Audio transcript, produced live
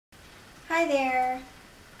Hi there.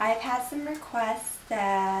 I've had some requests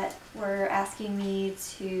that were asking me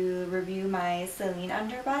to review my Celine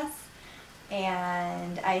underbust,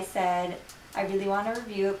 and I said I really want to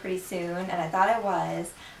review it pretty soon, and I thought I was,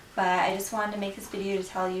 but I just wanted to make this video to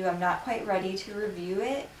tell you I'm not quite ready to review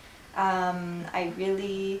it. I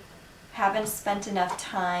really haven't spent enough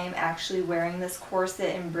time actually wearing this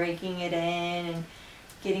corset and breaking it in and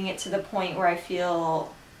getting it to the point where I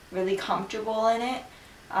feel really comfortable in it.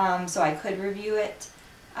 So I could review it.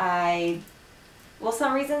 Well,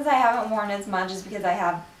 some reasons I haven't worn as much is because I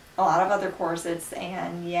have a lot of other corsets,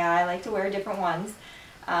 and yeah, I like to wear different ones.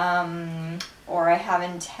 Or I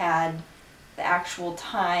haven't had the actual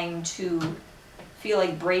time to feel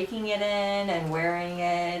like breaking it in and wearing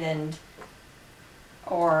it,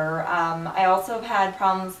 or I also have had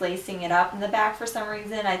problems lacing it up in the back for some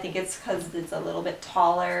reason. I think it's because it's a little bit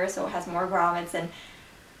taller, so it has more grommets, and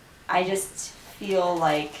I just feel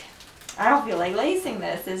like I don't feel like lacing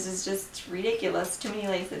this. This is just ridiculous. Too many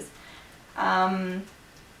laces.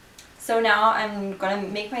 So now I'm going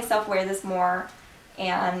to make myself wear this more,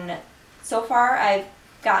 and so far I've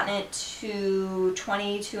gotten it to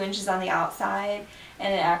 22 inches on the outside,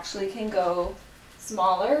 and it actually can go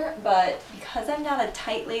smaller, but because I'm not a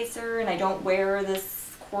tight lacer and I don't wear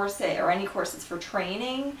this corset or any corsets for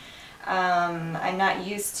training, I'm not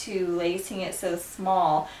used to lacing it so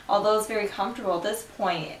small. Although it's very comfortable at this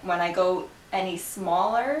point, when I go any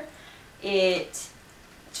smaller, it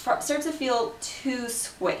starts to feel too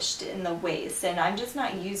squished in the waist, and I'm just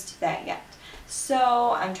not used to that yet.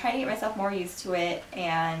 So I'm trying to get myself more used to it,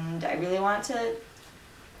 and I really want to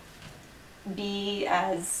be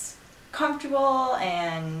as comfortable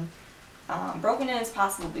and broken in as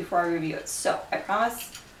possible before I review it. So I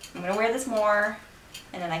promise I'm going to wear this more,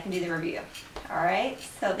 and then I can do the review. Alright,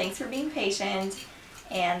 so thanks for being patient,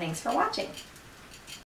 and thanks for watching.